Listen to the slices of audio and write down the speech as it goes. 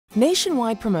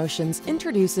Nationwide Promotions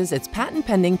introduces its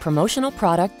patent-pending promotional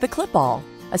product, the Clip-All,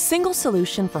 a single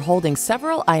solution for holding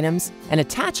several items and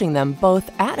attaching them both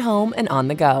at home and on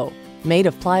the go. Made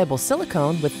of pliable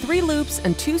silicone with 3 loops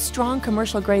and 2 strong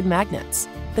commercial-grade magnets,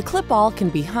 the Clip-All can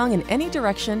be hung in any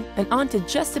direction and onto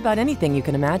just about anything you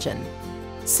can imagine.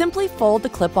 Simply fold the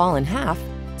Clip-All in half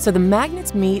so the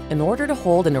magnets meet in order to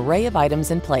hold an array of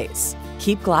items in place.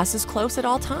 Keep glasses close at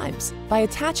all times by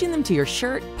attaching them to your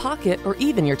shirt, pocket, or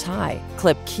even your tie.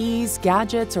 Clip keys,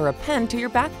 gadgets, or a pen to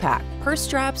your backpack, purse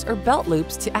straps, or belt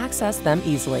loops to access them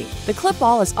easily. The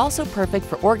Clip-All is also perfect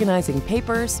for organizing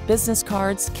papers, business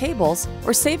cards, cables,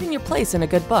 or saving your place in a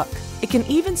good book. It can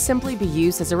even simply be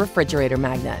used as a refrigerator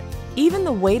magnet. Even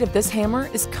the weight of this hammer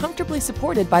is comfortably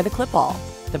supported by the Clip-All.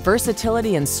 The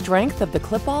versatility and strength of the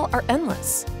Clip-All are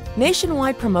endless.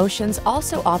 Nationwide Promotions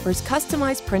also offers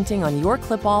customized printing on your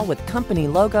Clip-All with company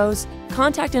logos,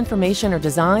 contact information or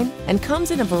design, and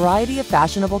comes in a variety of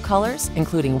fashionable colors,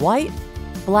 including white,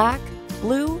 black,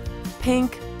 blue,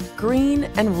 pink, green,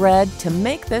 and red to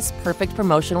make this perfect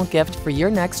promotional gift for your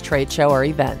next trade show or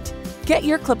event. Get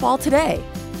your Clip-All today.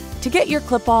 To get your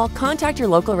Clip-All, contact your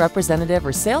local representative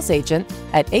or sales agent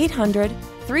at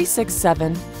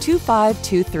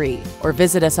 800-367-2523 or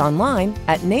visit us online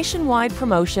at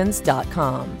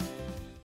nationwidepromotions.com.